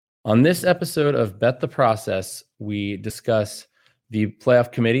On this episode of Bet the Process, we discuss the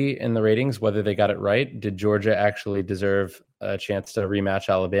playoff committee and the ratings, whether they got it right. Did Georgia actually deserve a chance to rematch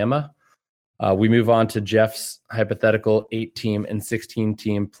Alabama? We move on to Jeff's hypothetical 8-team and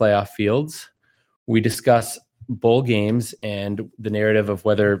 16-team playoff fields. We discuss bowl games and the narrative of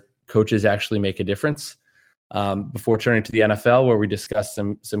whether coaches actually make a difference. Before turning to the NFL, where we discuss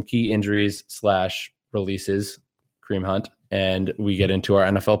some key injuries / releases, Kareem Hunt, and we get into our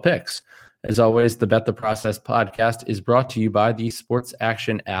NFL picks. As always, the Bet the Process podcast is brought to you by the Sports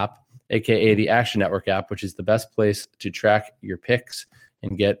Action app, aka the Action Network app, which is the best place to track your picks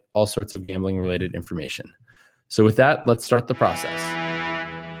and get all sorts of gambling related information. So with that, let's start the process.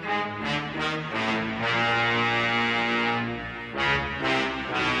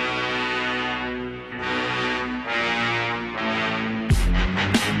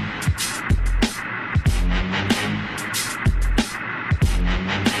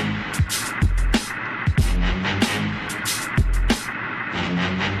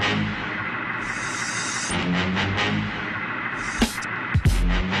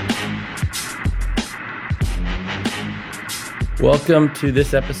 Welcome to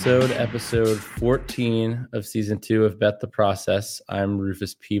this episode 14 of season 2 of Bet the Process. I'm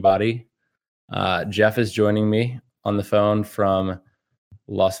Rufus Peabody. Jeff is joining me on the phone from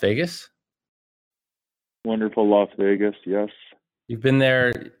Las Vegas. Wonderful Las Vegas, yes. You've been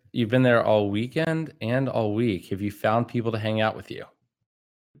there all weekend and all week. Have you found people to hang out with you?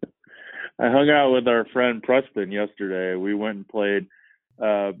 I hung out with our friend Preston yesterday. We went and played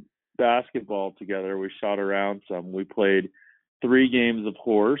basketball together. We shot around some. We played 3 games of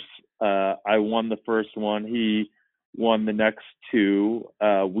horse. I won the first one. He won the next 2.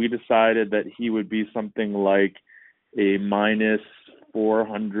 We decided that he would be something like a minus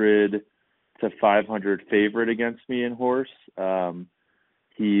 400 to 500 favorite against me in horse.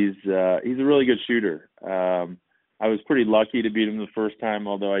 He's a really good shooter. I was pretty lucky to beat him the first time,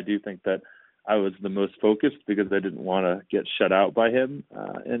 although I do think that I was the most focused because I didn't want to get shut out by him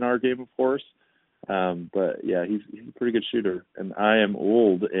in our game of horse. But yeah, he's a pretty good shooter, and I am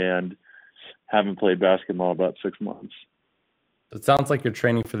old and haven't played basketball about 6 months. It sounds like you're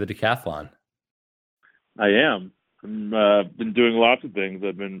training for the decathlon. I am. I've been doing lots of things.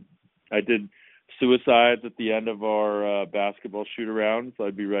 I did suicides at the end of our basketball shoot around, so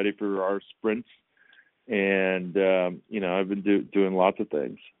I'd be ready for our sprints. And I've been doing lots of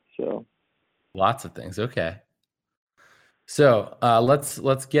things. So lots of things. Okay. So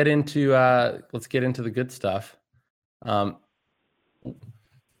let's get into the good stuff. So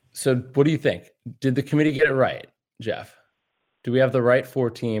what do you think? Did the committee get it right, Jeff? Do we have the right 4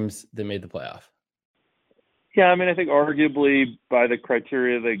 teams that made the playoff? Yeah, I mean, I think arguably by the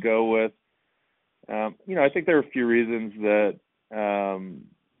criteria they go with, I think there are a few reasons that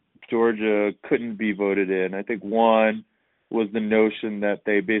Georgia couldn't be voted in. I think one was the notion that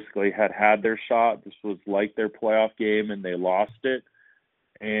they basically had their shot. This was like their playoff game and they lost it.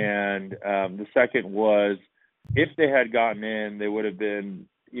 And the second was if they had gotten in, they would have been,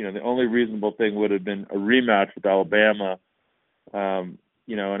 the only reasonable thing would have been a rematch with Alabama. And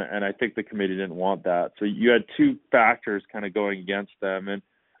I think the committee didn't want that. So you had 2 factors kind of going against them. And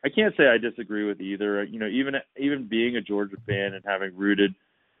I can't say I disagree with either. Even being a Georgia fan and having rooted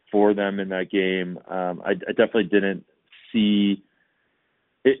for them in that game, I definitely didn't see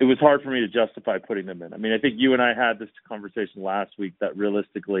it was hard for me to justify putting them in. I mean, I think you and I had this conversation last week that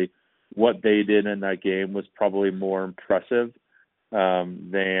realistically what they did in that game was probably more impressive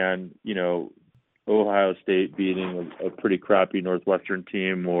than, Ohio State beating a pretty crappy Northwestern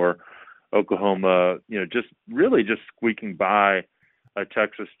team or Oklahoma, just squeaking by a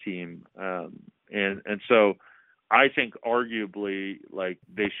Texas team. And so I think arguably like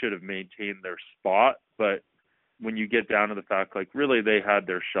they should have maintained their spot, but when you get down to the fact, like really they had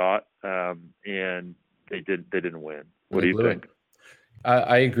their shot and they didn't win. What do you think?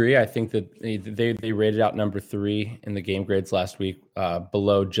 I agree. I think that they rated out number 3 in the game grades last week,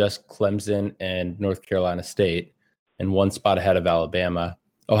 below just Clemson and North Carolina State, and 1 spot ahead of Alabama.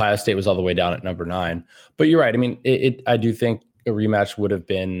 Ohio State was all the way down at number 9. But you're right. I mean, I do think a rematch would have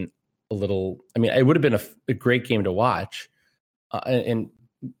been it would have been a great game to watch. And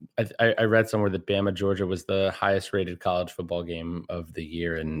I read somewhere that Bama Georgia was the highest rated college football game of the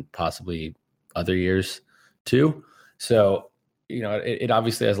year and possibly other years too. So, it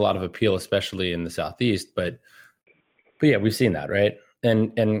obviously has a lot of appeal, especially in the Southeast, but yeah, we've seen that, right?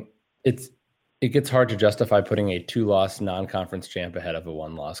 And it gets hard to justify putting a 2-loss non-conference champ ahead of a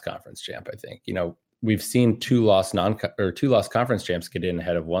 1-loss conference champ. I think, we've seen 2-loss conference champs get in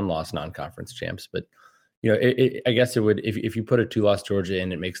ahead of 1-loss non-conference champs, but I guess it would, if you put a 2-loss Georgia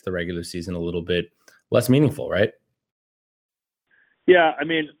in, it makes the regular season a little bit less meaningful, right? Yeah, I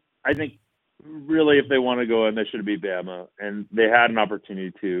mean, I think really if they want to go in, they should beat Bama, and they had an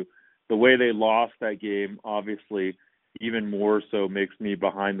opportunity to. The way they lost that game, obviously, even more so makes me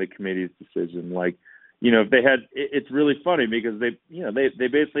behind the committee's decision. Like, if they had, it's really funny because they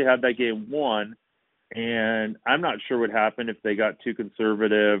basically had that game won, and I'm not sure what happened if they got too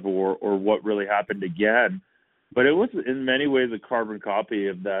conservative or what really happened again. But it was in many ways a carbon copy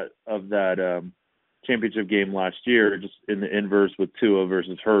of that championship game last year, just in the inverse with Tua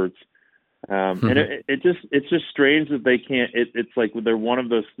versus Hurts. And it's just strange that they can't. It's like they're one of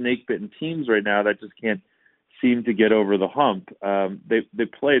those snake bitten teams right now that just can't seem to get over the hump. They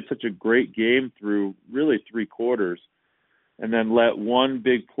played such a great game through really 3 quarters, and then let one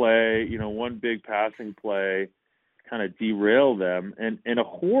big play, one big passing play, kind of derail them, and a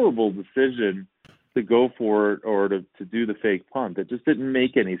horrible decision to go for it or to do the fake punt. That just didn't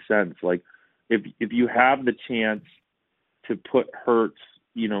make any sense. Like if you have the chance to put Hurts,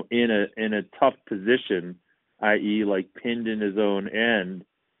 in a tough position, i.e. like pinned in his own end,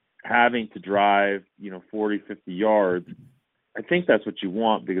 having to drive, 40, 50 yards, I think that's what you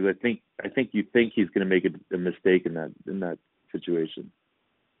want, because I think you think he's going to make a mistake in that situation.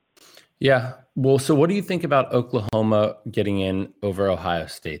 Yeah. Well, so what do you think about Oklahoma getting in over Ohio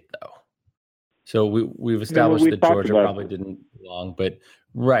State, though? So we've established that Georgia probably didn't belong, but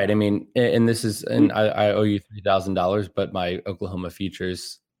right. I mean, and this is, and I owe you $3,000, but my Oklahoma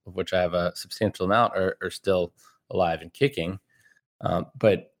futures, of which I have a substantial amount, are still alive and kicking.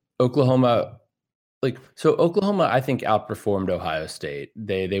 But Oklahoma, Oklahoma, I think outperformed Ohio State.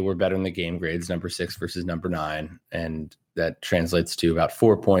 They were better in the game grades, number 6 versus number 9, and that translates to about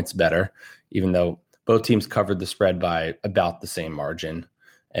 4 points better, even though both teams covered the spread by about the same margin.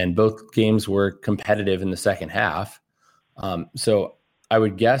 And both games were competitive in the second half. So I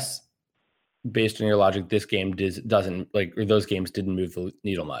would guess, based on your logic, this game those games didn't move the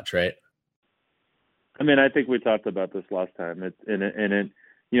needle much, right? I mean, I think we talked about this last time. This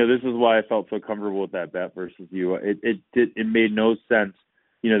is why I felt so comfortable with that bet versus you. It made no sense.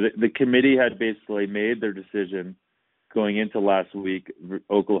 The committee had basically made their decision going into last week,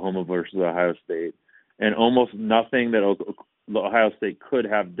 Oklahoma versus Ohio State, and almost nothing that Ohio State could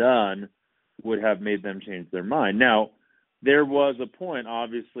have done would have made them change their mind. Now, there was a point,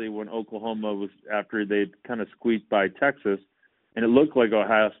 obviously, when Oklahoma was, after they'd kind of squeaked by Texas, and it looked like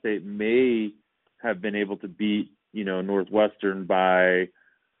Ohio State may have been able to beat, Northwestern by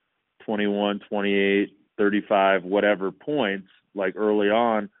 21, 28, 35, whatever points, like early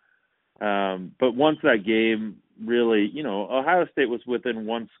on. But once that game really, Ohio State was within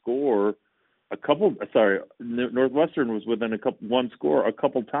one score Northwestern was within one score a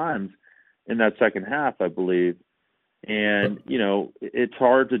couple times in that second half, I believe. And, it's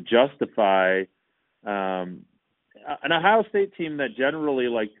hard to justify an Ohio State team that generally,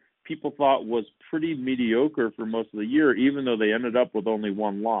 people thought was pretty mediocre for most of the year, even though they ended up with only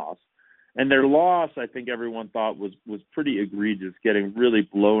one loss. And their loss, I think everyone thought was pretty egregious, getting really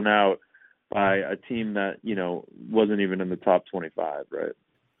blown out by a team that, wasn't even in the top 25, right?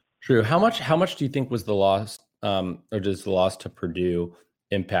 True. How much do you think was the loss, or does the loss to Purdue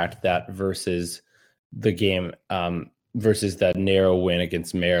impact that versus the game, versus that narrow win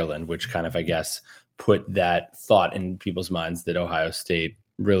against Maryland, which kind of, I guess, put that thought in people's minds that Ohio State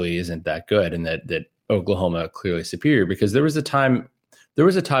really isn't that good, and that Oklahoma clearly superior? Because there was a time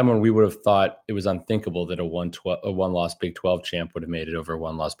when we would have thought it was unthinkable that a one-loss Big 12 champ would have made it over a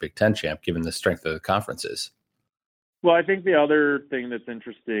one-loss Big 10 champ, given the strength of the conferences. Well, I think the other thing that's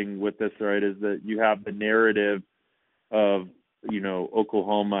interesting with this, right, is that you have the narrative of,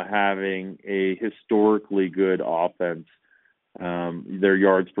 Oklahoma having a historically good offense. Their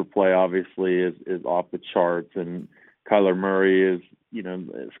yards per play obviously is off the charts, and Kyler Murray is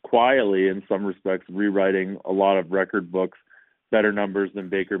quietly, in some respects, rewriting a lot of record books, better numbers than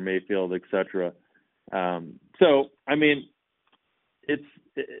Baker Mayfield, etc. So, I mean, I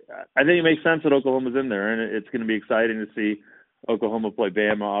think it makes sense that Oklahoma's in there, and it's going to be exciting to see Oklahoma play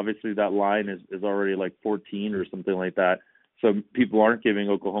Bama. Obviously, that line is already like 14 or something like that, so people aren't giving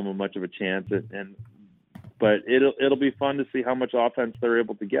Oklahoma much of a chance. But it'll be fun to see how much offense they're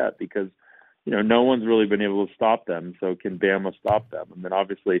able to get, because no one's really been able to stop them. So can Bama stop them? I mean,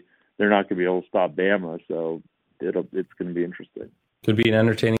 obviously they're not going to be able to stop Bama, so it's going to be interesting. Could be an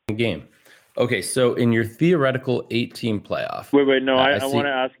entertaining game. Okay, so in your theoretical 8-team playoff. Wait, no, I want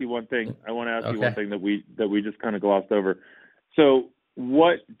to ask you one thing. I want to ask you one thing that we just kind of glossed over. So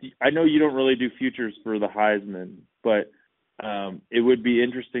I know you don't really do futures for the Heisman, but it would be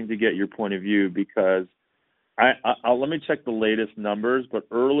interesting to get your point of view, because I'll let me check the latest numbers, but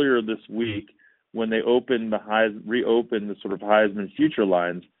earlier this week when they reopened the sort of Heisman future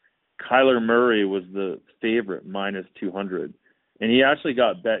lines, Kyler Murray was the favorite minus 200, and he actually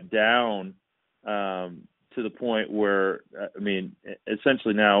got bet down to the point where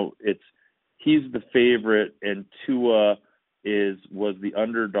essentially now he's the favorite and Tua was the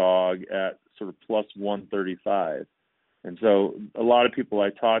underdog at sort of plus 135, and so a lot of people I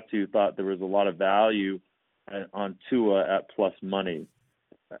talked to thought there was a lot of value on Tua at plus money.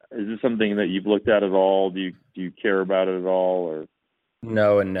 Is this something that you've looked at all? Do you care about it at all? Or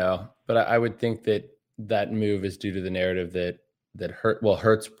no and no, but I would think that move is due to the narrative that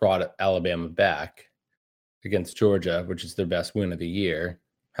Hurts brought Alabama back against Georgia, which is their best win of the year.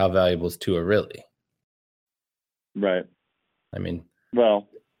 How valuable is Tua really? Right. I mean, well,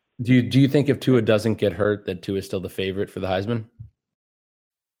 do you think if Tua doesn't get hurt, that Tua is still the favorite for the Heisman?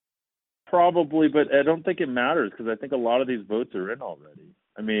 Probably, but I don't think it matters because I think a lot of these votes are in already.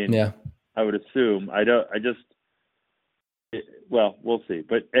 I mean, yeah, I would assume. Well, we'll see.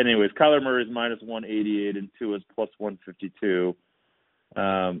 But anyways, Kyler Murray is minus 188 and Tua is plus 152.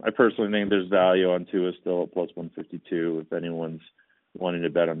 I personally think there's value on Tua still at plus 152 if anyone's wanting to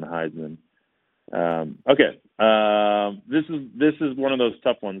bet on the Heisman. Okay. This is one of those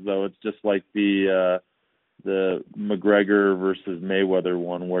tough ones though. It's just like the McGregor versus Mayweather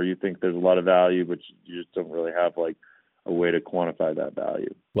one where you think there's a lot of value, but you just don't really have like a way to quantify that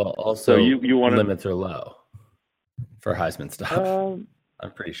value. Well, also, so you want limits are low for Heisman stuff.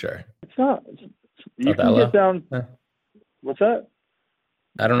 I'm pretty sure it's not. You can get down. What's that?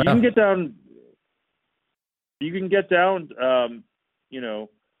 I don't know. You can get down.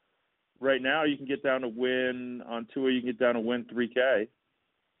 Right now you can get down to win on Tua. You can get down to win $3K.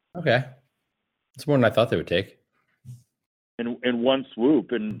 Okay, it's more than I thought they would take. In one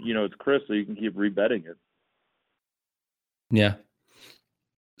swoop, and it's Chris, so you can keep rebetting it. Yeah.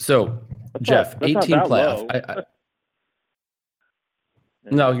 So Jeff, 18 playoff.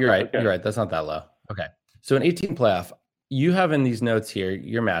 No, you're right. Okay. You're right. That's not that low. Okay. So in 18 playoff, you have in these notes here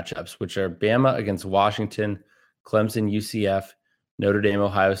your matchups, which are Bama against Washington, Clemson, UCF, Notre Dame,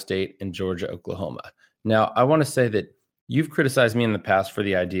 Ohio State, and Georgia, Oklahoma. Now, I want to say that you've criticized me in the past for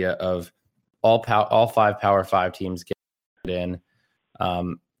the idea of all 5 Power 5 teams get in.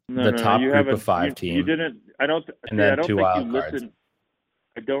 The top group of 5 teams. You didn't. I don't think you listened.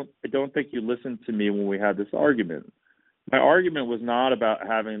 I don't think you listened to me when we had this argument. My argument was not about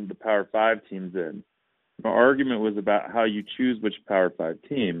having the Power 5 teams in. My argument was about how you choose which Power 5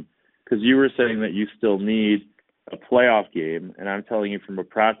 team, because you were saying that you still need a playoff game, and I'm telling you from a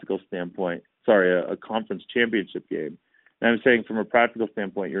practical standpoint, a conference championship game. And I'm saying from a practical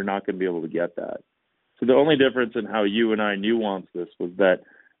standpoint, you're not going to be able to get that. So the only difference in how you and I nuanced this was that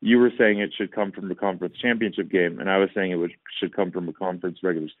you were saying it should come from the conference championship game, and I was saying it should come from a conference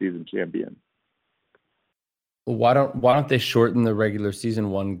regular season champion. Well, why don't they shorten the regular season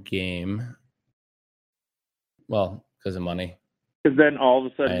one game? Well, because of money. Because then all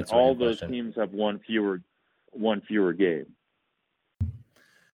of a sudden, all those teams have one fewer game.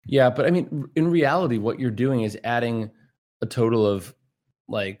 Yeah, but I mean, in reality, what you're doing is adding a total of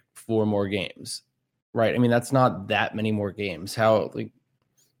like 4 more games, right? I mean, that's not that many more games. How the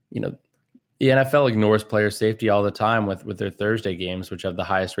NFL ignores player safety all the time with their Thursday games, which have the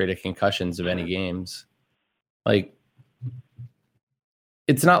highest rate of concussions of any games. Like,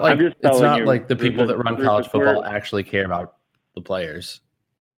 it's not like the people that run college football actually care about the players.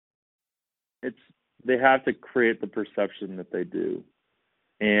 They have to create the perception that they do,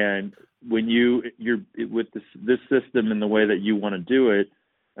 and when you're with this system and the way that you want to do it,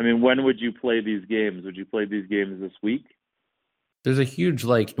 I mean, when would you play these games? Would you play these games this week? There's a huge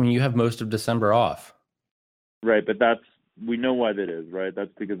you have most of December off. Right, but we know why that is, right? That's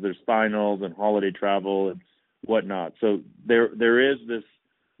because there's finals and holiday travel and whatnot. So there is this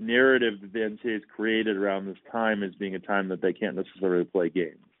narrative that the NCAA has created around this time as being a time that they can't necessarily play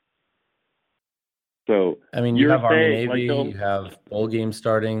games. So I mean, you have Army-Navy, you have bowl games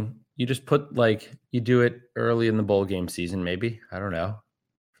starting. You just put you do it early in the bowl game season, maybe. I don't know,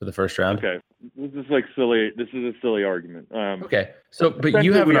 for the first round. Okay, this is silly. This is a silly argument. Okay, so but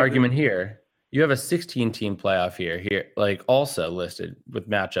you have an argument here. You have a 16-team playoff here, also listed with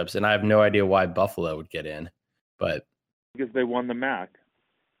matchups, and I have no idea why Buffalo would get in, but because they won the MAC.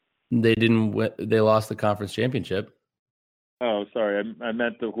 They didn't win. They lost the conference championship. Oh, sorry. I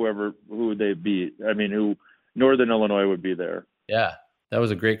meant who they beat. I mean, who Northern Illinois would be there. Yeah, that was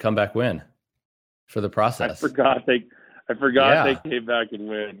a great comeback win for the process. I forgot they came back and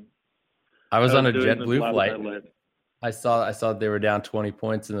win. I was on a JetBlue flight. I saw they were down 20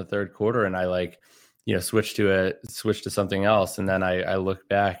 points in the third quarter, and I switch to something else. And then I look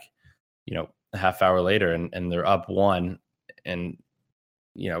back, a half hour later and they're up one and,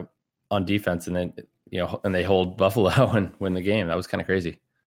 on defense, and then, and they hold Buffalo and win the game. That was kind of crazy.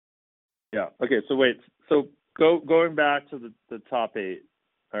 Yeah. Okay. So wait, going back to the top 8.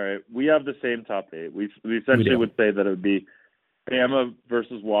 All right. We have the same top 8. We essentially would say that it would be Bama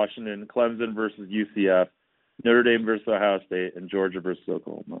versus Washington, Clemson versus UCF, Notre Dame versus Ohio State, and Georgia versus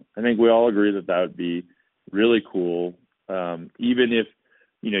Oklahoma. I think we all agree that would be really cool. Even if,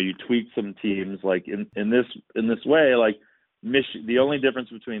 you tweak some teams like in this way, like the only difference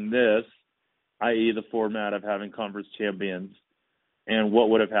between this, i.e. the format of having conference champions, and what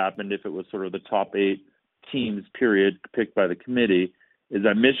would have happened if it was sort of the top 8 teams, period, picked by the committee, is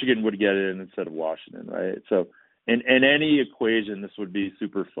that Michigan would get in instead of Washington, right? So in any equation, this would be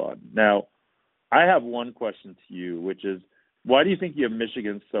super fun. Now, I have one question to you, which is, why do you think you have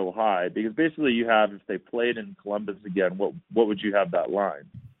Michigan so high? Because basically you have, if they played in Columbus again, what would you have that line?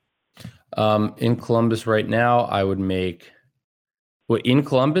 In Columbus right now, I would make in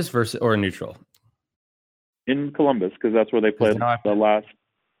Columbus versus or neutral? In Columbus, because that's where they played the last.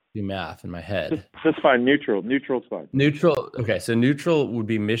 Do math in my head. That's fine. Neutral's fine. Neutral. Okay, so neutral would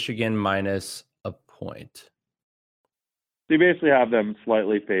be Michigan minus a point. So you basically have them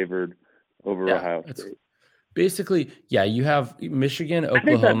slightly favored over Ohio State. Basically, yeah, you have Michigan,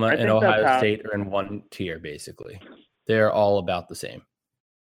 Oklahoma, and Ohio State are in one tier, basically. They're all about the same.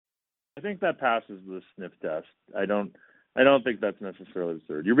 I think that passes the sniff test. I don't think that's necessarily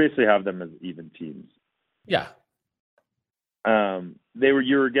absurd. You basically have them as even teams. Yeah.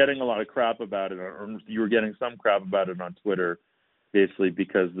 You were getting a lot of crap about it, or you were getting some crap about it on Twitter, basically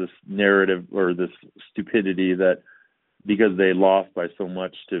because this narrative or this stupidity that because they lost by so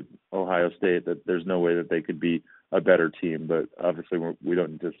much to Ohio State that there's no way that they could be a better team. But obviously we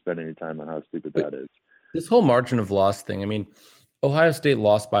don't need to spend any time on how stupid that is. This whole margin of loss thing, I mean, Ohio State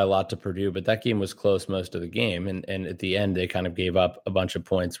lost by a lot to Purdue, but that game was close most of the game. And at the end, they kind of gave up a bunch of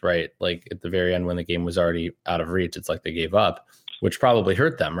points, right? Like at the very end when the game was already out of reach, it's like they gave up, which probably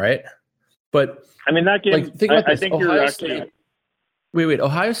hurt them, right? But I mean, that game, like, think about this. I think Ohio State. Wait.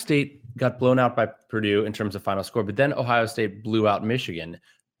 Ohio State got blown out by Purdue in terms of final score, but then Ohio State blew out Michigan.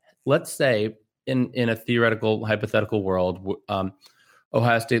 Let's say in a theoretical, hypothetical world,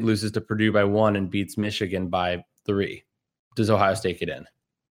 Ohio State loses to Purdue by 1 and beats Michigan by 3. Does Ohio State get in?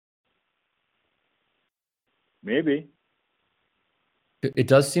 Maybe. It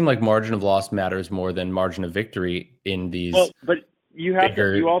does seem like margin of loss matters more than margin of victory in these. Well, but you have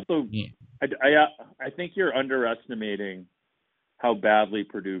to. You also. I think you're underestimating how badly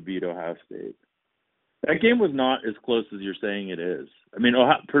Purdue beat Ohio State. That game was not as close as you're saying it is. I mean,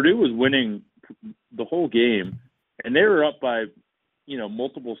 Purdue was winning the whole game, and they were up by,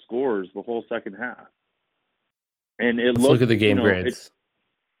 multiple scores the whole second half. And look at the game grades.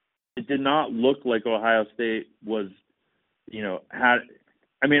 It did not look like Ohio State was, had.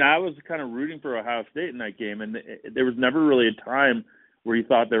 I mean, I was kind of rooting for Ohio State in that game, and there was never really a time where you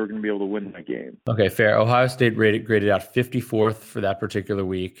thought they were going to be able to win that game. Okay, fair. Ohio State graded out 54th for that particular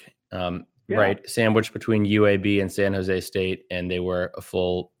week, right? Sandwiched between UAB and San Jose State, and they were a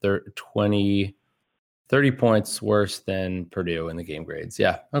full 30 points worse than Purdue in the game grades.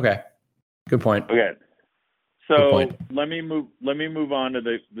 Yeah, okay. Good point. Okay. So let me move on to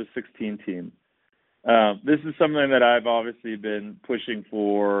the 16 team. This is something that I've obviously been pushing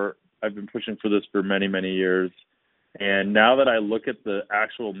for. I've been pushing for this for many, many years. And now that I look at the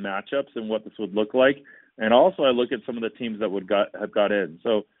actual matchups and what this would look like, and also I look at some of the teams that have got in.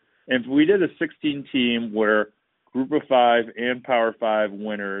 So if we did a 16 team where Group of 5 and Power 5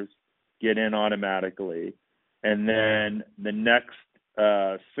 winners get in automatically, and then the next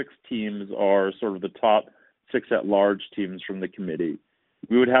 6 teams are sort of the top 6 at-large teams from the committee,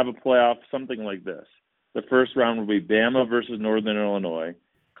 we would have a playoff something like this. The first round would be Bama versus Northern Illinois,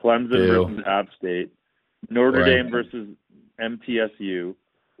 Clemson versus App State, Notre Dame versus MTSU,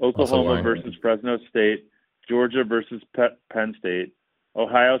 Oklahoma versus Fresno State, Georgia versus Penn State,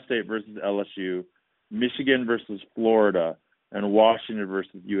 Ohio State versus LSU, Michigan versus Florida, and Washington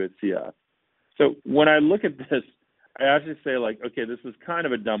versus UCF. So when I look at this, I actually say, okay, this is kind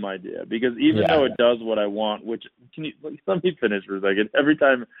of a dumb idea because even though it does what I want, which let me finish for a second. Every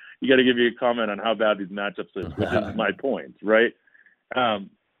time you got to give me a comment on how bad these matchups are, which is my point, right?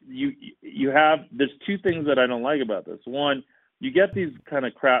 You have there's 2 things that I don't like about this. One, you get these kind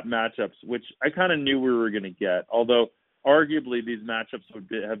of crap matchups, which I kind of knew we were going to get. Although arguably these matchups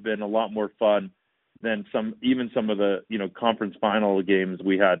have been a lot more fun than some of the conference final games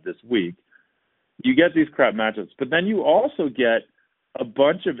we had this week. You get these crap matchups, but then you also get a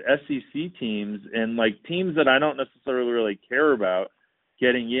bunch of SEC teams and like teams that I don't necessarily really care about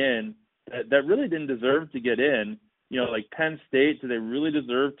getting in that really didn't deserve to get in. Like Penn State, do they really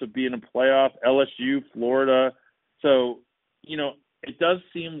deserve to be in a playoff? LSU, Florida. So, it does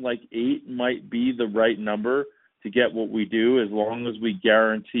seem like 8 might be the right number to get what we do, as long as we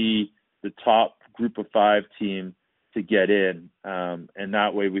guarantee the top group of 5 team to get in. And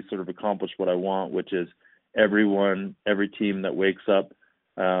that way we sort of accomplish what I want, which is every team that wakes up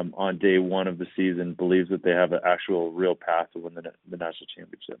on day 1 of the season believes that they have an actual real path to win the national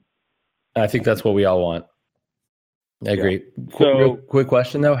championship. I think that's what we all want. I agree. So, real quick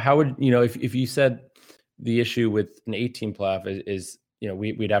question though, how would if you said the issue with an 18 playoff is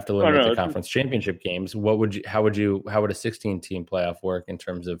we'd have to limit the conference championship games. How would a 16 team playoff work in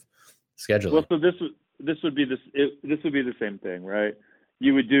terms of scheduling? Well, so this would be the same thing, right?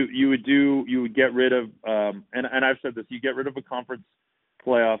 You would get rid of and I've said this, you get rid of a conference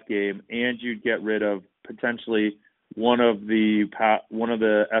playoff game, and you'd get rid of potentially one of the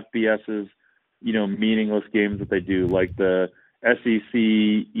FBS's meaningless games that they do, like the SEC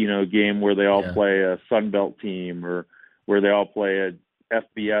game where they all play a Sun Belt team, or where they all play a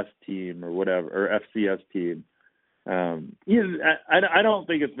FBS team or whatever, or FCS team. I don't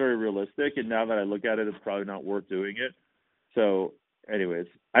think it's very realistic, and now that I look at it, it's probably not worth doing it. So, anyways,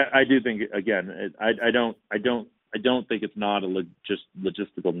 I do think, again, I don't think it's not a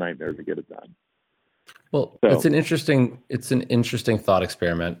logistical nightmare to get it done. Well, so, it's an interesting thought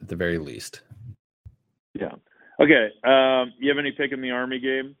experiment at the very least. Yeah. Okay. You have any pick in the Army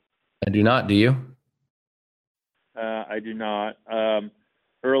game? I do not. Do you? I do not.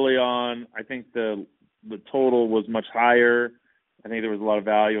 Early on, I think the total was much higher. I think there was a lot of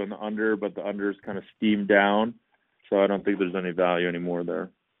value in the under, but the under's kind of steamed down. So I don't think there's any value anymore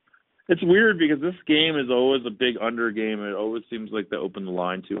there. It's weird because this game is always a big under game. It always seems like they open the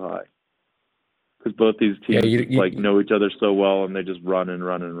line too high, because both these teams know each other so well, and they just run and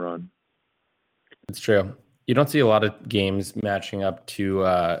run and run. It's true. You don't see a lot of games matching up to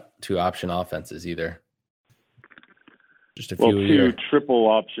option offenses either. Just a few. Well, 2 triple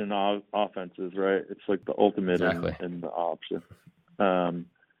option offenses, right? It's like the ultimate in the option.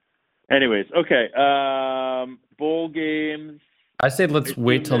 Anyways, okay. Bowl games. I say let's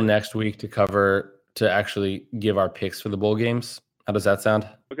wait till next week to actually give our picks for the bowl games. How does that sound?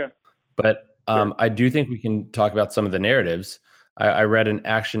 Okay. But sure. I do think we can talk about some of the narratives. I read an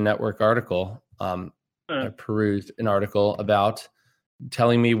Action Network article. I perused an article about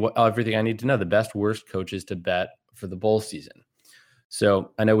telling me everything I need to know, the best, worst coaches to bet for the bowl season.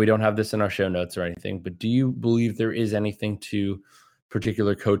 So I know we don't have this in our show notes or anything, but do you believe there is anything to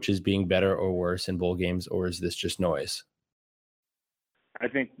particular coaches being better or worse in bowl games, or is this just noise? I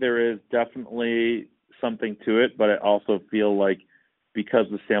think there is definitely something to it, but I also feel like because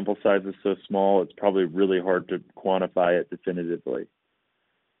the sample size is so small, it's probably really hard to quantify it definitively.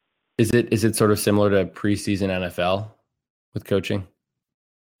 Is it sort of similar to preseason NFL with coaching?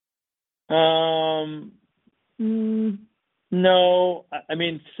 No. I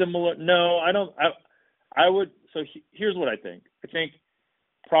mean, similar. No, I don't. I would. So here's what I think. I think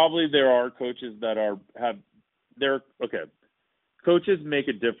probably there are coaches that okay. Coaches make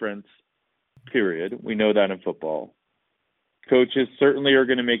a difference, period. We know that in football. Coaches certainly are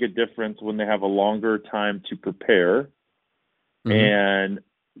going to make a difference when they have a longer time to prepare. Mm-hmm. And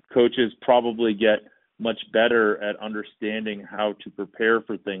coaches probably get much better at understanding how to prepare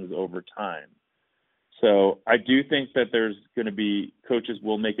for things over time. So I do think that there's going to be coaches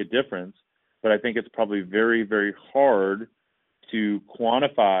will make a difference, but I think it's probably very, very hard to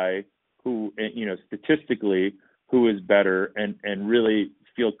quantify who, statistically, who is better and really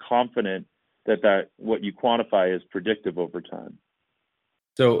feel confident that what you quantify is predictive over time.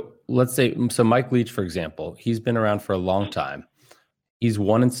 So let's say, Mike Leach, for example, he's been around for a long time. He's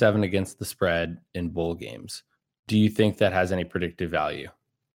 1-7 against the spread in bowl games. Do you think that has any predictive value?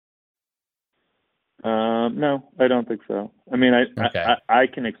 No, I don't think so. I mean, I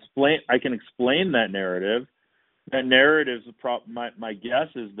can explain that narrative. That narrative is my guess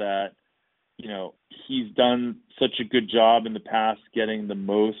is that, he's done such a good job in the past getting the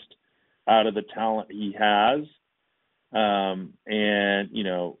most out of the talent he has. Then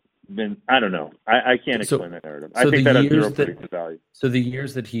I don't know. I can't explain that narrative. I think that has zero predictive value. So the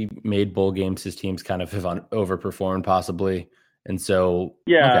years that he made bowl games, his teams kind of have overperformed possibly. And so,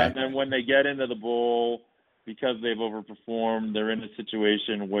 and then when they get into the bowl, because they've overperformed, they're in a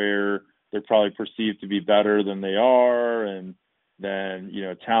situation where they're probably perceived to be better than they are. And then,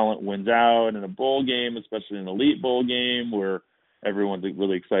 talent wins out in a bowl game, especially an elite bowl game where everyone's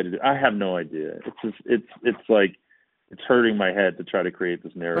really excited. I have no idea. It's like it's hurting my head to try to create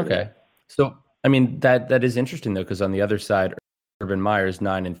this narrative. Okay. So, I mean, that is interesting though, because on the other side, Urban Meyer's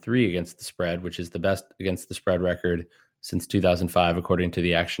 9-3 against the spread, which is the best against the spread record since 2005, according to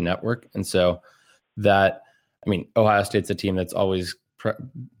the Action Network. And so that, I mean, Ohio State's a team that's almost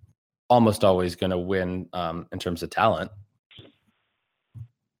always going to win in terms of talent.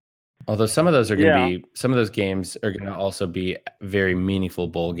 Although some of those are going to be, some of those games are going to also be very meaningful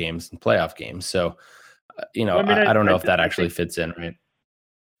bowl games and playoff games. So, I don't know if that actually fits in, right?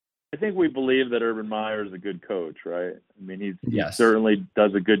 I think we believe that Urban Meyer is a good coach, right? I mean, he Yes. certainly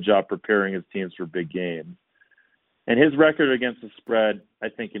does a good job preparing his teams for big games. And his record against the spread, I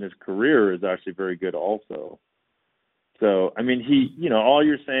think, in his career is actually very good also. So, I mean, all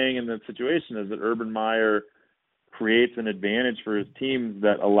you're saying in that situation is that Urban Meyer creates an advantage for his teams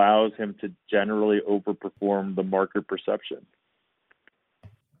that allows him to generally overperform the market perception.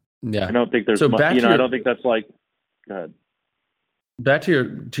 Yeah. I don't think there's, I don't think that's like, go ahead. Back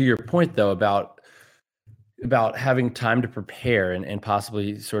to your point though about having time to prepare and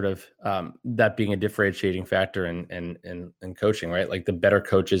possibly sort of that being a differentiating factor in coaching, right? Like the better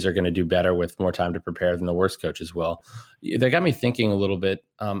coaches are going to do better with more time to prepare than the worst coaches will. That got me thinking a little bit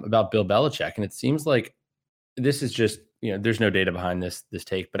about Bill Belichick, and it seems like this is just, there's no data behind this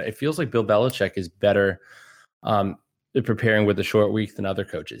take, but it feels like Bill Belichick is better at preparing with a short week than other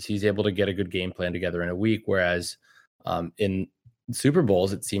coaches. He's able to get a good game plan together in a week, whereas in Super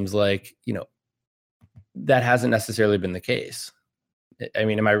Bowls, it seems like, that hasn't necessarily been the case. I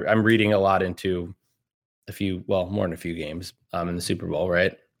mean, I'm reading a lot into more than a few games in the Super Bowl,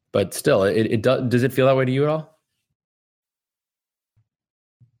 right? But still, it does it feel that way to you at all?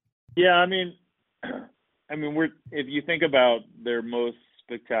 Yeah, I mean, if you think about their most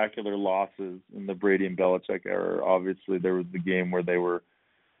spectacular losses in the Brady and Belichick era, obviously there was the game where they were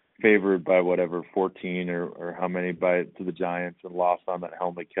favored by 14 or how many to the Giants and lost on that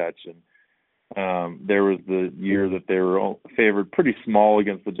helmet catch. And there was the year that they were favored pretty small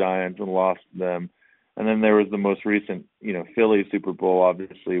against the Giants and lost them. And then there was the most recent, Philly Super Bowl,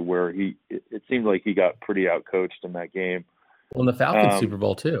 obviously, where it seemed like he got pretty outcoached in that game. Well, in the Falcons Super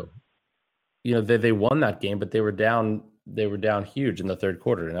Bowl too. They won that game, but they were down huge in the third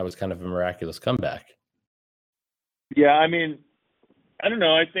quarter, and that was kind of a miraculous comeback. Yeah, I mean, I don't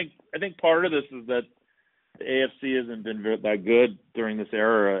know. I think part of this is that the AFC hasn't been that good during this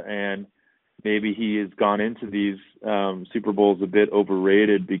era, and maybe he has gone into these Super Bowls a bit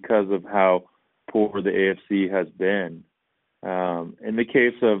overrated because of how poor the AFC has been. In the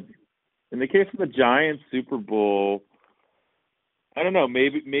case of the Giants Super Bowl, I don't know.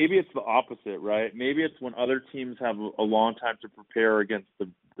 Maybe it's the opposite, right? Maybe it's when other teams have a long time to prepare against the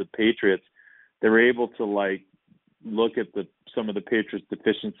Patriots, they're able to look at some of the Patriots'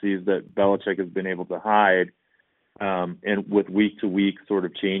 deficiencies that Belichick has been able to hide, and with week to week sort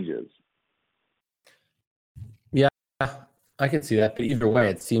of changes. Yeah, I can see that. But either way,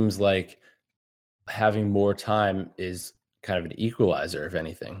 it seems like having more time is kind of an equalizer, if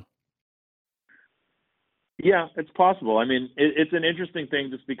anything. Yeah, it's possible. I mean, it's an interesting thing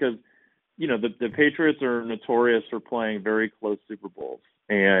just because, the Patriots are notorious for playing very close Super Bowls.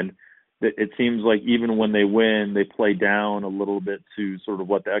 And it seems like even when they win, they play down a little bit to sort of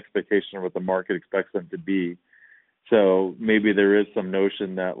what the expectation or what the market expects them to be. So maybe there is some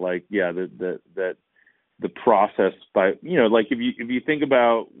notion that that the process if you think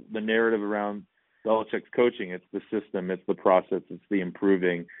about the narrative around Belichick's coaching, it's the system, it's the process, it's the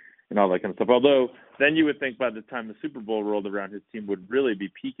improving and all that kind of stuff. Although then you would think by the time the Super Bowl rolled around, his team would really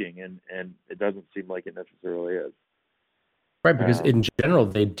be peaking, and it doesn't seem like it necessarily is. Right, because in general,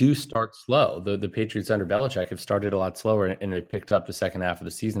 they do start slow. The Patriots under Belichick have started a lot slower, and they picked up the second half of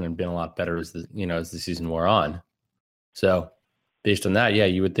the season and been a lot better as the season wore on. So based on that, yeah,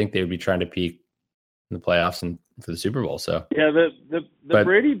 you would think they would be trying to peak in the playoffs and for the Super Bowl. So yeah, the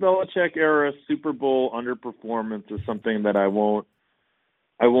Brady Belichick era Super Bowl underperformance is something that I won't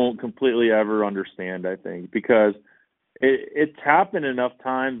completely ever understand, I think, because it's happened enough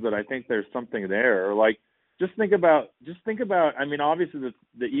times that I think there's something there. Just think about, I mean, obviously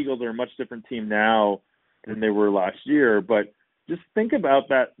the Eagles are a much different team now than they were last year, but just think about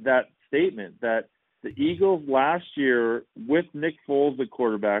that statement that the Eagles last year with Nick Foles, the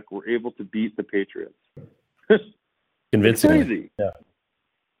quarterback, were able to beat the Patriots. Convincingly. It's crazy. Yeah.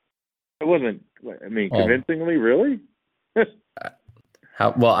 It wasn't, convincingly, really?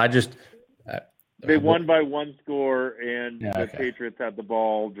 They won by one score, and the Patriots had the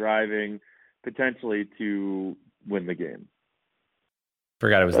ball driving potentially to win the game.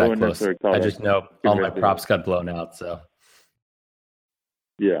 Forgot it was that close. I just know all my props got blown out. So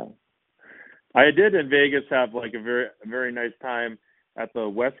yeah. I did in Vegas have like a very nice time at the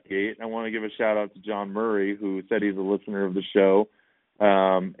Westgate. I want to give a shout out to John Murray, who said he's a listener of the show.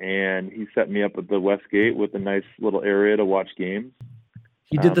 And he set me up at the Westgate with a nice little area to watch games.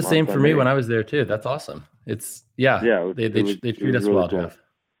 He did the same for me when I was there too. That's awesome. It's they treat us really well, cool. Jeff.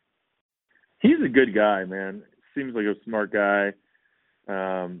 He's a good guy, man. Seems like a smart guy.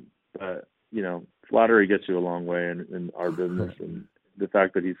 But you know, flattery gets you a long way in our business, and the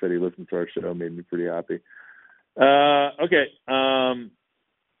fact that he said he listened to our show made me pretty happy. Okay.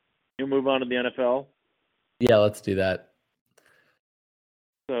 You'll move on to the NFL. Yeah, let's do that.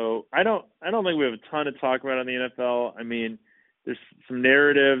 So I don't think we have a ton to talk about on the NFL. I mean, there's some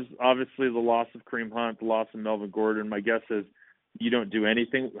narratives. Obviously, the loss of Kareem Hunt, the loss of Melvin Gordon. My guess is you don't do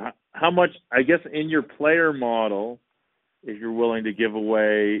anything. How much, I guess, in your player model, if you're willing to give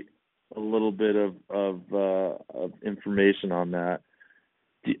away a little bit of information on that,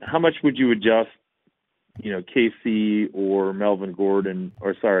 how much would you adjust, you know, KC or Melvin Gordon,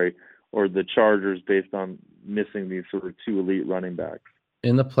 or the Chargers based on missing these sort of two elite running backs?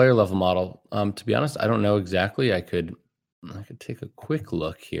 In the player level model, to be honest, I don't know exactly. I could take a quick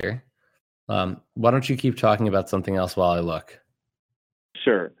look here. Why don't you keep talking about something else while I look?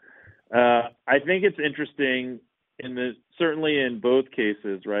 Sure. I think it's interesting certainly in both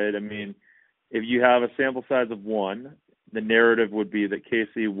cases, right? I mean, if you have a sample size of one, the narrative would be that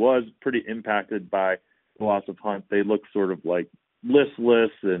KC was pretty impacted by the loss of Hunt. They look sort of like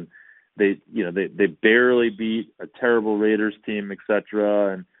listless, and they barely beat a terrible Raiders team,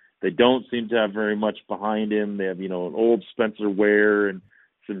 etc. And they don't seem to have very much behind him. They have, you know, an old Spencer Ware and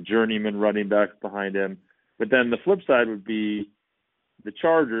some journeyman running backs behind him. But then the flip side would be the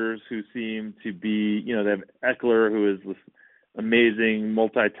Chargers, who seem to be, you know, they have Eckler, who is this amazing,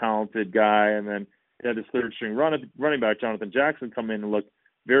 multi-talented guy, and then they had this third-string running back, Jonathan Jackson, come in and look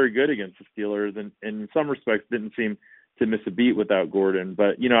very good against the Steelers, and in some respects didn't seem to miss a beat without Gordon.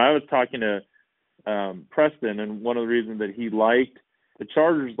 But, you know, I was talking to Preston, and one of the reasons that he liked the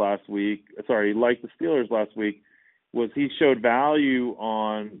Steelers last week, was he showed value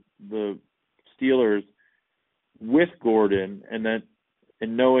on the Steelers with Gordon, and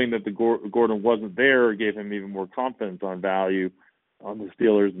knowing that the Gordon wasn't there gave him even more confidence on value on the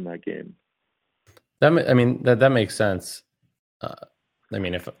Steelers in that game. That makes sense. I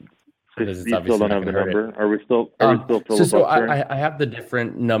mean, if you still don't have the number, are we still filibustering? So I have the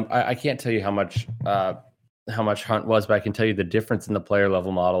different number. I can't tell you how much Hunt was, but I can tell you the difference in the player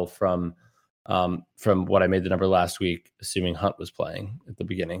level model from what I made the number last week, assuming Hunt was playing at the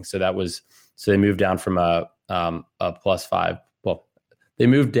beginning. So they moved down from a +5. Well, they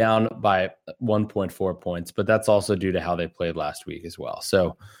moved down by 1.4 points, but that's also due to how they played last week as well.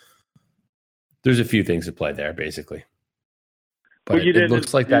 So there's a few things at play there, basically. But it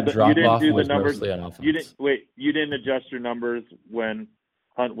looks like that drop off was mostly on offense. You didn't adjust your numbers when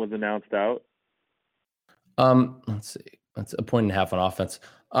Hunt was announced out? Let's see. That's a 1.5 on offense.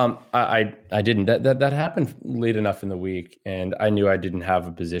 I didn't. That happened late enough in the week, and I knew I didn't have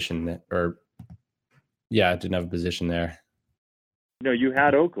a position I didn't have a position there. No, you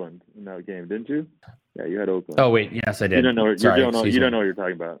had Oakland in that game, didn't you? Yeah, you had Oakland. Oh wait, yes, I did. You don't know what you're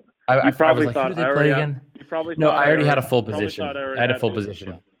talking about. I probably thought I already had a full position. I had a full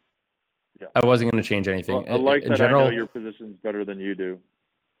position. Yeah. I wasn't going to change anything. Well, in general, I know your position's better than you do.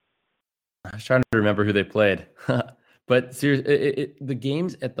 I was trying to remember who they played. But seriously, the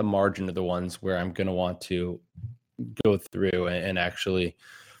games at the margin are the ones where I'm going to want to go through and actually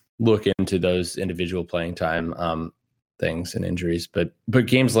look into those individual playing time things and injuries. But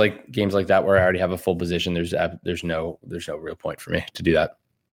games like that where I already have a full position, there's no real point for me to do that.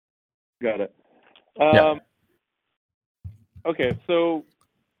 Got it. Yeah. Okay, so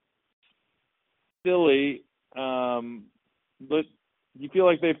Philly, but you feel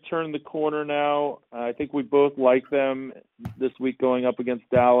like they've turned the corner now? I think we both like them this week going up against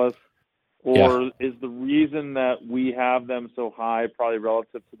Dallas. Or is the reason that we have them so high, probably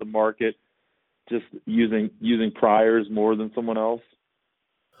relative to the market, just using priors more than someone else?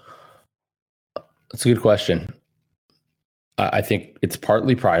 That's a good question. I think it's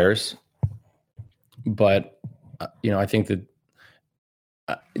partly priors, but I think that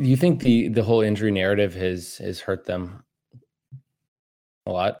you think the whole injury narrative has hurt them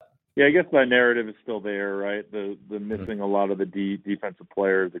a lot. Yeah, I guess that narrative is still there, right? The missing a lot of the defensive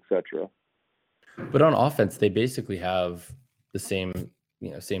players, etc. But on offense, they basically have the same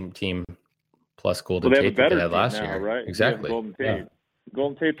team plus Golden Tate that they had last year, right? Exactly. Golden Tate. Yeah.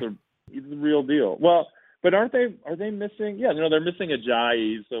 Golden Tate's he's the real deal. Well, but are they missing? Yeah, they're missing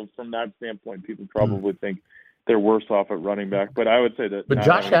Ajayi. So from that standpoint, people probably think they're worse off at running back. But I would say that. But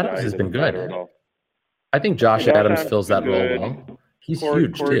Josh Adams has been good. At all. I think Josh Adams fills that role good. well. He's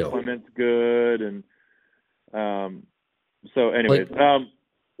huge Corey too. Clement's good, and so anyways,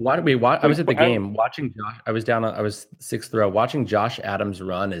 why did we? I was at the game watching Josh. I was sixth row watching Josh Adams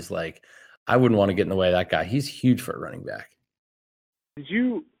run. Is like I wouldn't want to get in the way of that guy. He's huge for a running back. Did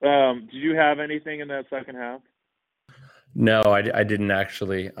you have anything in that second half? No, I didn't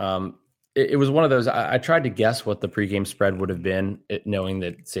actually. It was one of those. I tried to guess what the pregame spread would have been, knowing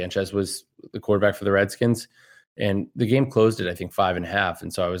that Sanchez was the quarterback for the Redskins, and the game closed at I think 5.5,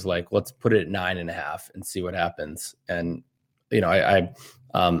 and so I was like, let's put it at 9.5 and see what happens. And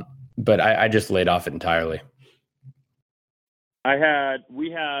but I just laid off it entirely.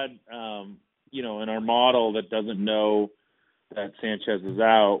 We had in our model that doesn't know that Sanchez is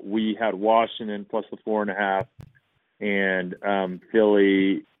out, we had Washington plus the 4.5 and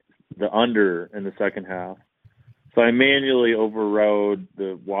Philly the under in the second half. So I manually overrode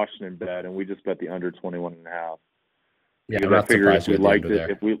the Washington bet and we just bet the under 21.5. Yeah, I'm not surprised we liked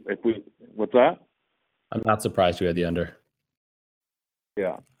it. If we what's that? I'm not surprised we had the under.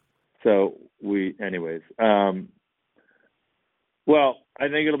 Yeah. So anyways. Well, I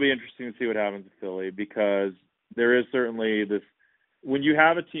think it'll be interesting to see what happens to Philly because there is certainly this, when you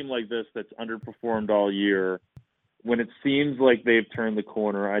have a team like this that's underperformed all year, when it seems like they've turned the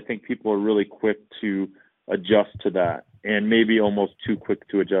corner, I think people are really quick to adjust to that and maybe almost too quick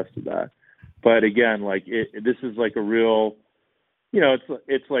to adjust to that. But again, this is like a real,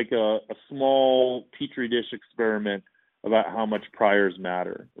 it's like a small petri dish experiment about how much priors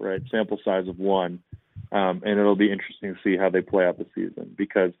matter, right? Sample size of 1. And it'll be interesting to see how they play out the season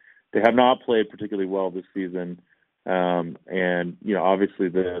because they have not played particularly well this season. And obviously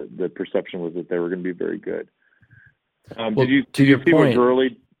the perception was that they were going to be very good. Did you see what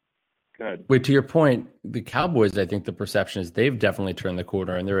Gurley? Wait, to your point, the Cowboys, I think the perception is they've definitely turned the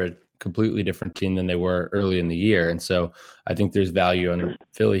corner and they're a completely different team than they were early in the year. And so I think there's value on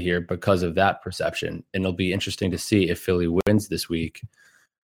Philly here because of that perception. And it'll be interesting to see if Philly wins this week,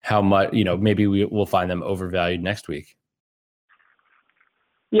 how much, maybe we'll find them overvalued next week.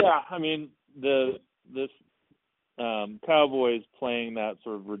 Yeah. I mean, this Cowboys playing that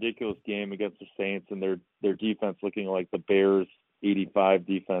sort of ridiculous game against the Saints and their defense looking like the Bears 85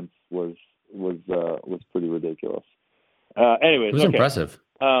 defense was pretty ridiculous. Anyways, it was impressive.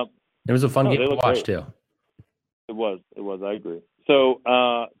 It was a fun game to watch too. It was. I agree. So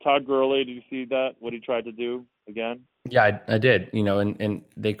Todd Gurley, did you see that? What he tried to do again? Yeah, I did. And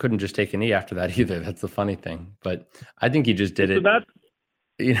they couldn't just take a knee after that either. That's the funny thing. But I think he just did it.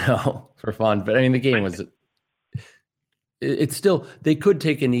 For fun. But I mean, the game was. It's still, they could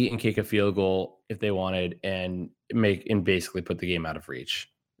take a knee and kick a field goal if they wanted and basically put the game out of reach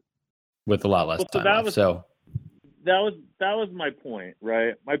with a lot less time. That was my point,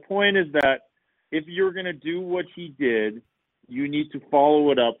 right? My point is that if you're going to do what he did, you need to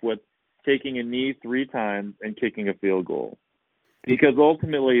follow it up with taking a knee 3 times and kicking a field goal. Because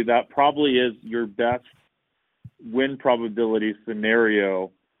ultimately that probably is your best win probability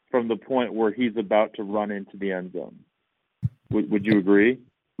scenario from the point where he's about to run into the end zone. Would you agree?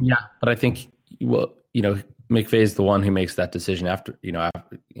 Yeah, but I think McVay is the one who makes that decision after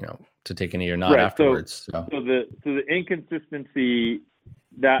to take a knee or not afterwards. So the inconsistency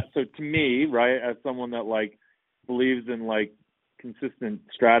so to me, right, as someone that believes in consistent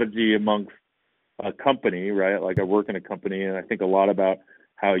strategy amongst a company, right? I work in a company and I think a lot about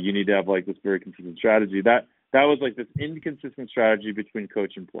how you need to have this very consistent strategy. That was this inconsistent strategy between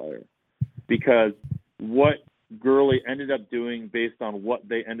coach and player, because what Gurley ended up doing based on what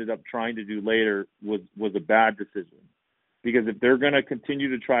they ended up trying to do later was a bad decision. Because if they're going to continue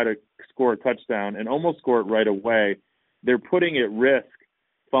to try to score a touchdown and almost score it right away, they're putting at risk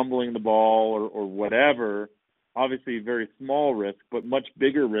fumbling the ball or whatever. Obviously very small risk, but much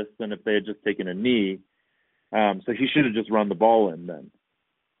bigger risk than if they had just taken a knee. So he should have just run the ball in then.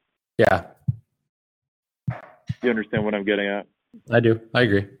 Yeah. You understand what I'm getting at? I do. I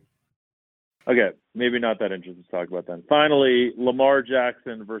agree. Okay, maybe not that interesting to talk about then. Finally, Lamar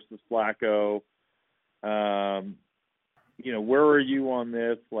Jackson versus Flacco. Where are you on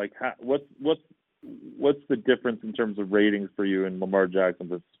this? What's the difference in terms of ratings for you in Lamar Jackson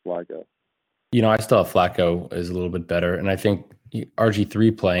versus Flacco? I still have Flacco is a little bit better, and I think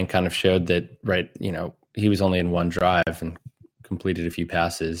RG3 playing kind of showed that. Right, he was only in one drive and completed a few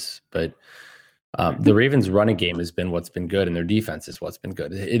passes, but. The Ravens' running game has been what's been good, and their defense is what's been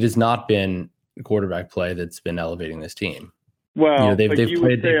good. It has not been quarterback play that's been elevating this team. Well, they've but they've you would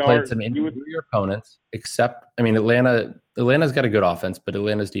played say they've played some you would inferior opponents. Except, I mean, Atlanta's got a good offense, but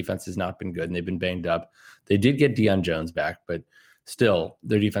Atlanta's defense has not been good, and they've been banged up. They did get Deion Jones back, but still,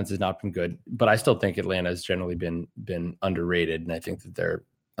 their defense has not been good. But I still think Atlanta has generally been underrated, and I think that they're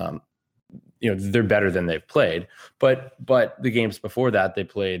better than they've played. But the games before that, they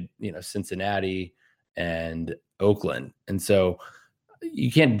played Cincinnati and Oakland, and so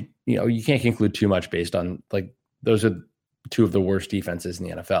you can't conclude too much based on like those are two of the worst defenses in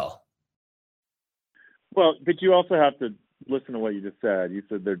the NFL. Well, but you also have to listen to what you just said. You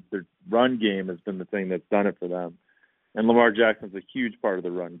said their run game has been the thing that's done it for them, and Lamar Jackson's a huge part of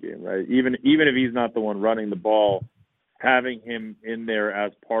the run game, right? Even if he's not the one running the ball, having him in there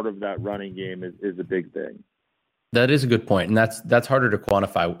as part of that running game is a big thing. That is a good point, and that's harder to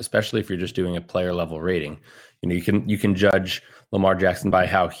quantify, especially if you're just doing a player level rating. You can judge Lamar Jackson by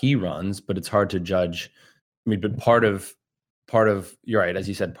how he runs, but it's hard to judge. I mean, but part of you're right, as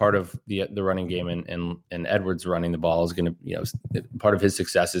you said, part of the running game and Edwards running the ball is going to part of his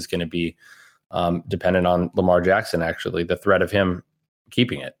success is going to be dependent on Lamar Jackson. Actually, the threat of him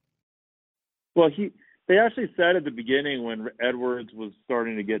keeping it. Well, they actually said at the beginning when Edwards was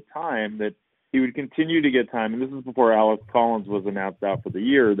starting to get time that he would continue to get time, and this is before Alex Collins was announced out for the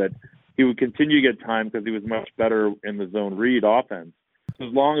year, that he would continue to get time because he was much better in the zone read offense. So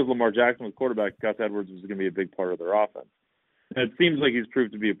as long as Lamar Jackson was quarterback, Gus Edwards was going to be a big part of their offense. And it seems like he's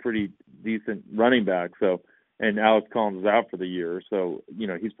proved to be a pretty decent running back. So, and Alex Collins is out for the year, so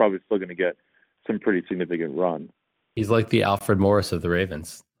he's probably still going to get some pretty significant run. He's like the Alfred Morris of the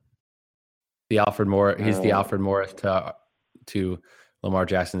Ravens. He's the Alfred Morris to Lamar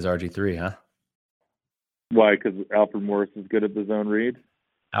Jackson's RG3, huh? Why? Because Alfred Morris is good at the zone read?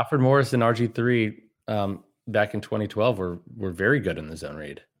 Alfred Morris and RG3 back in 2012 were very good in the zone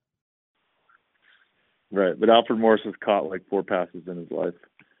read. Right, but Alfred Morris has caught like 4 passes in his life.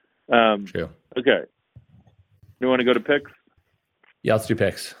 True. Okay. You want to go to picks? Yeah, let's do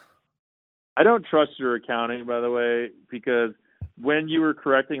picks. I don't trust your accounting, by the way, because when you were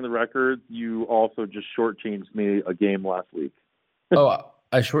correcting the records, you also just shortchanged me a game last week.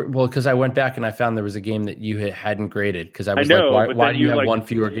 Because I went back and I found there was a game that you hadn't graded because I was why do you have one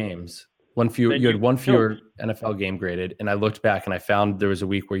fewer games? You had one fewer NFL game graded, and I looked back and I found there was a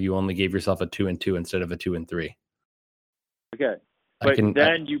week where you only gave yourself a 2-2 instead of a 2-3. Okay, but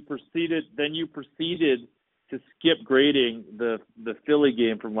you proceeded to skip grading the Philly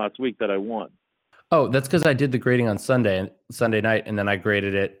game from last week that I won. Oh, that's because I did the grading on Sunday night, and then I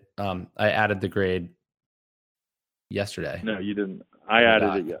graded it. I added the grade yesterday. No, you didn't. I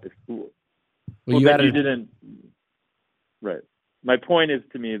added it. You didn't. Right. My point is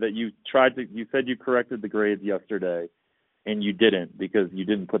to me that you said you corrected the grades yesterday, and you didn't because you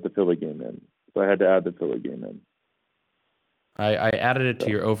didn't put the Philly game in. So I had to add the Philly game in. I added it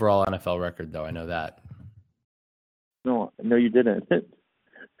to your overall NFL record, though. I know that. No, you didn't.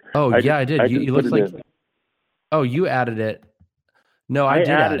 Oh, yeah, I did. You looked like. Oh, you added it. No, I did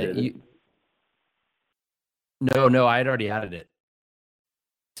add it. No, I had already added it.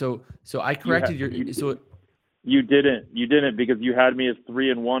 So I corrected You didn't because you had me as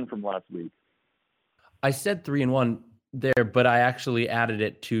 3-1 from last week. I said 3-1 there, but I actually added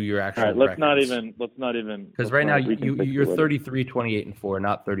it to your actual. All right, let's not even because right now you're 33, 28-4,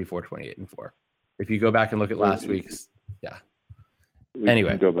 not 34, 28-4. If you go back and look at last week's, yeah.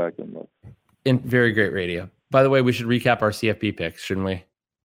 Anyway, go back and look. Very great radio. By the way, we should recap our CFP picks, shouldn't we?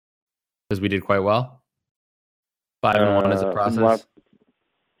 Because we did quite well. 5-1 is a process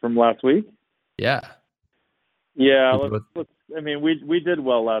from last week. Yeah. Yeah. Let's. I mean, we did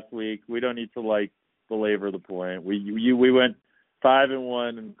well last week. We don't need to belabor the point. We went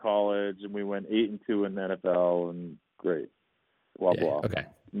 5-1 in college, and we went 8-2 in the NFL, and great. Blah blah. Okay.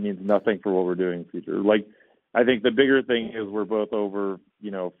 It means nothing for what we're doing in the future. I think the bigger thing is we're both over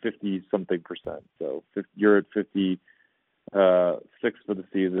 50-something percent. So you're at 56 for the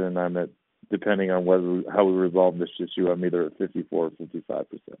season. I'm at, depending on how we resolve this issue, I'm either at 54 or 55%.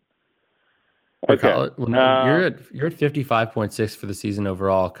 Okay. You're at 55.6 for the season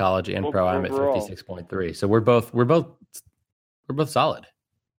overall, college and pro. I'm at 56.3. So we're both solid.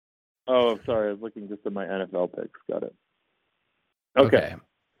 Oh, sorry. I was looking just at my NFL picks. Got it. Okay.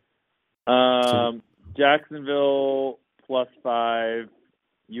 Jacksonville +5.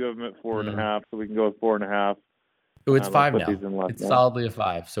 You have them at 4.5, so we can go with 4.5. Oh, it's 5 now. It's solidly a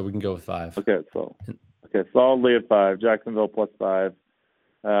 5, so we can go with 5. Okay, solidly at 5. Jacksonville +5.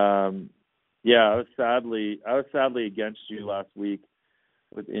 Yeah, I was sadly against you last week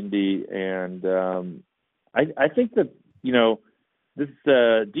with Indy, and I think that this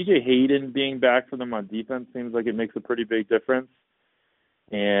DJ Hayden being back for them on defense seems like it makes a pretty big difference.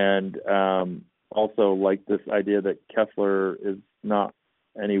 And also like this idea that Kessler is not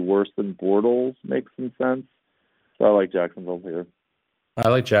any worse than Bortles makes some sense. So I like Jacksonville here. I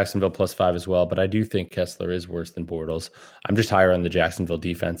like Jacksonville +5 as well, but I do think Kessler is worse than Bortles. I'm just higher on the Jacksonville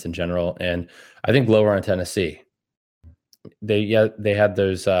defense in general, and I think lower on Tennessee. They had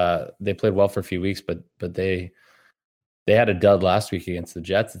those they played well for a few weeks, but they had a dud last week against the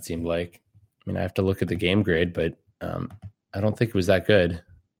Jets, it seemed like. I mean, I have to look at the game grade, but I don't think it was that good.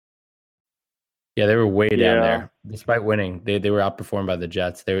 Yeah, they were way down there. Despite winning, they were outperformed by the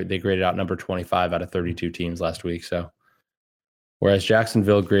Jets. They graded out number 25 out of 32 teams last week. So, whereas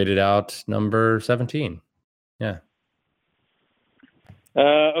Jacksonville graded out number 17. Yeah.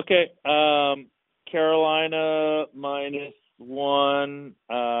 Okay. Carolina -1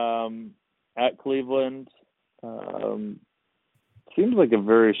 at Cleveland. Seems like a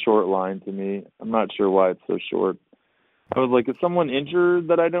very short line to me. I'm not sure why it's so short. I was like, is someone injured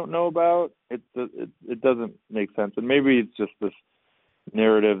that I don't know about? It doesn't make sense. And maybe it's just this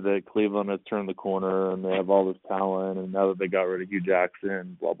narrative that Cleveland has turned the corner and they have all this talent, and now that they got rid of Hugh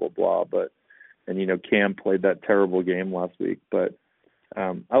Jackson, blah, blah, blah. And Cam played that terrible game last week. But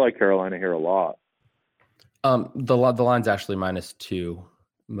I like Carolina here a lot. The line's actually -2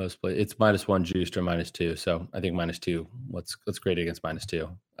 most plays. It's -1 juiced or -2. So I think -2. Let's grade it against -2.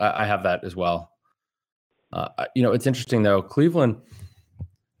 I have that as well. It's interesting though. Cleveland,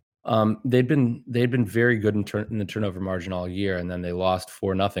 they'd been very good in the turnover margin all year, and then they lost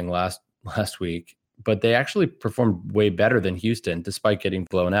 4-0 last week. But they actually performed way better than Houston, despite getting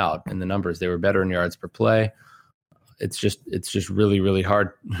blown out in the numbers. They were better in yards per play. It's just really, really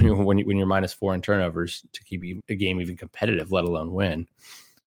hard when you're -4 in turnovers to keep a game even competitive, let alone win.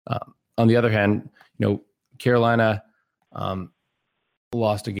 On the other hand, Carolina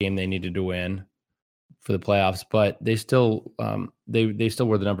lost a game they needed to win for the playoffs, but they still they still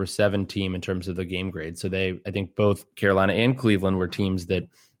were the number 7 team in terms of the game grade. So I think both Carolina and Cleveland were teams that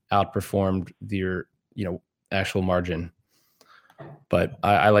outperformed their actual margin. But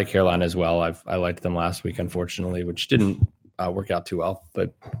I like Carolina as well. I liked them last week, unfortunately, which didn't work out too well.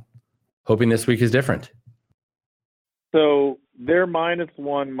 But hoping this week is different. So they're -1,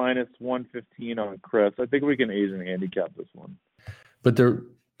 -115 on Chris. I think we can Asian handicap this one. But they're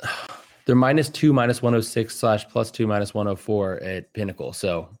 -2, -106 / +2, -104 at Pinnacle.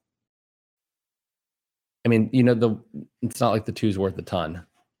 So, I mean, it's not like the 2's worth a ton.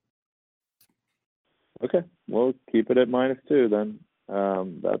 Okay, we'll keep it at -2 then.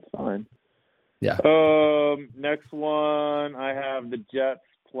 That's fine. Yeah. Next one, I have the Jets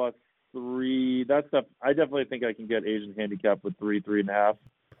 +3. I definitely think I can get Asian handicap with 3.5.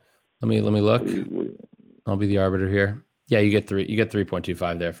 Let me look. I'll be the arbiter here. Yeah, you get 3. You get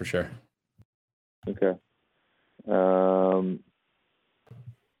 3.25 there for sure. Okay.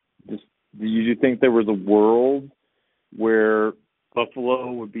 Just do you think there was a world where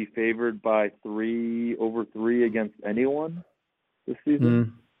Buffalo would be favored by 3 against anyone this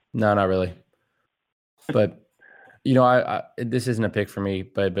season? No, not really. But I this isn't a pick for me,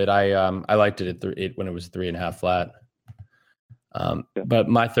 but I liked it at when it was 3.5 flat. But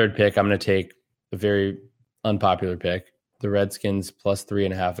my third pick, I'm going to take a very unpopular pick: the Redskins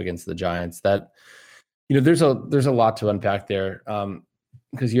 +3.5 against the Giants. That there's a lot to unpack there,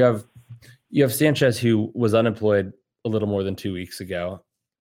 because you have Sanchez, who was unemployed a little more than 2 weeks ago.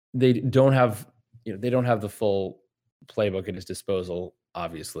 They don't have the full playbook at his disposal,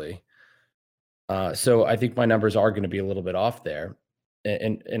 obviously. So I think my numbers are going to be a little bit off there,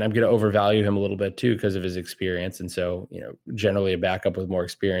 and I'm going to overvalue him a little bit too because of his experience. And so generally a backup with more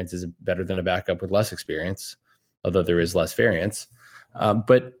experience is better than a backup with less experience, although there is less variance.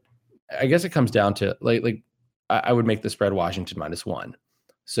 But I guess it comes down to like I would make the spread Washington -1.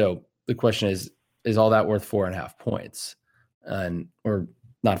 So the question is all that worth 4.5 points? Or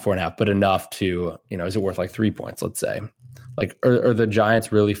not 4.5, but enough to, is it worth like 3 points, let's say? Like, are the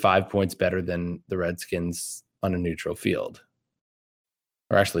Giants really 5 points better than the Redskins on a neutral field?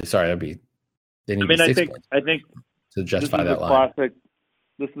 Or actually, sorry, they need 6 points. I think to justify that line.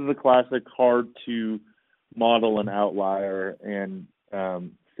 This is a classic hard to model an outlier, and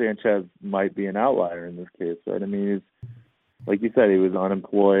Sanchez might be an outlier in this case, right? I mean, he's, like you said, he was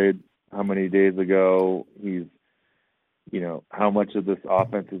unemployed how many days ago? He's, how much of this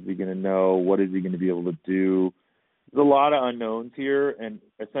offense is he going to know? What is he going to be able to do? There's a lot of unknowns here, and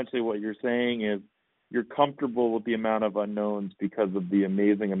essentially what you're saying is you're comfortable with the amount of unknowns because of the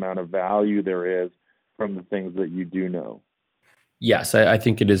amazing amount of value there is from the things that you do know. Yes, I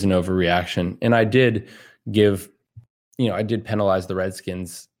think it is an overreaction. And I did give, I did penalize the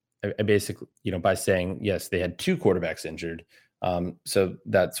Redskins. I basically, by saying, yes, they had 2 quarterbacks injured. So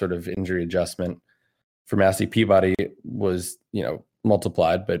that sort of injury adjustment for Massey Peabody was,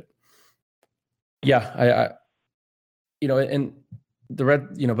 multiplied. But yeah, and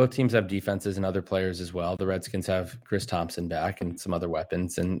the both teams have defenses and other players as well. The Redskins have Chris Thompson back and some other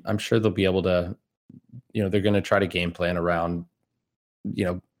weapons, and I'm sure they'll be able to, they're going to try to game plan around,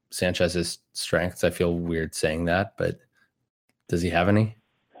 Sanchez's strengths. I feel weird saying that, but does he have any?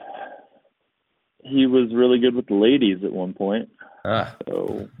 He was really good with the ladies at one point.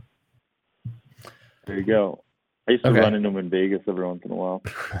 So there you go. I used to run into him in Vegas every once in a while.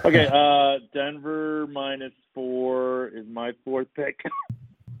 Okay, Denver -4 is my 4th pick.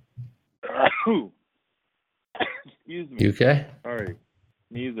 Excuse me. You okay? Sorry,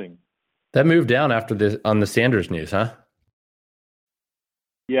 sneezing. That moved down on the Sanders news, huh?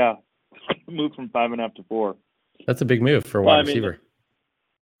 Yeah, moved from 5.5 to 4. That's a big move for a wide receiver.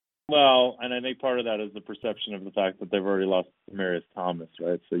 Well, and I think part of that is the perception of the fact that they've already lost Marius Thomas,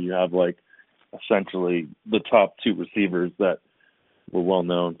 right? So you have essentially the top 2 receivers that were well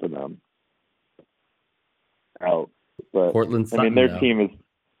known for them out. But Cortland Sutton, their team is.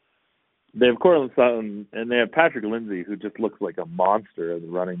 They have Cortland Sutton and they have Patrick Lindsay, who just looks like a monster as a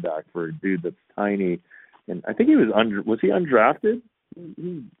running back for a dude that's tiny. And I think he was he undrafted?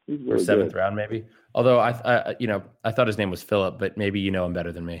 He's really or 7th good. round, maybe. Although I thought his name was Philip, but maybe you know him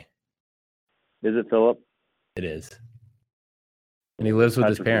better than me. Is it Philip? It is. And he lives with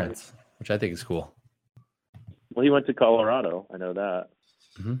his parents, which I think is cool. Well, he went to Colorado. I know that.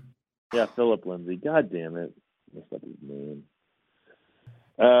 Mm-hmm. Yeah, Philip Lindsay. God damn it. Messed up his name.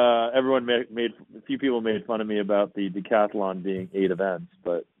 Everyone a few people made fun of me about the decathlon being 8 events,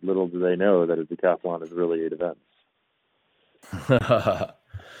 but little do they know that a decathlon is really 8 events.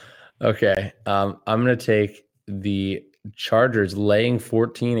 Okay. I'm going to take the Chargers laying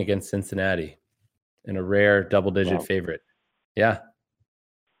 14 against Cincinnati in a rare double-digit favorite. Yeah.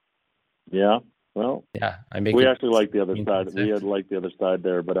 Yeah. Well, yeah. We actually like the other side. We had liked the other side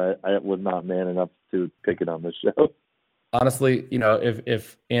there, but I was not man enough to pick it on this show. Honestly,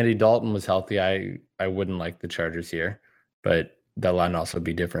 if Andy Dalton was healthy, I wouldn't like the Chargers here, but that line also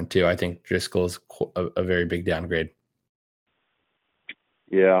be different too. I think Driscoll is a very big downgrade.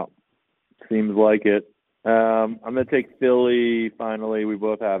 Yeah, seems like it. I'm going to take Philly. Finally, we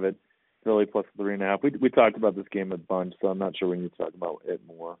both have it. Philly plus 3.5. We talked about this game a bunch, so I'm not sure we need to talk about it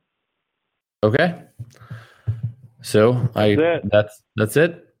more. Okay. So that's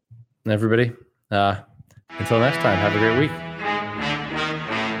it, everybody. Until next time, have a great week.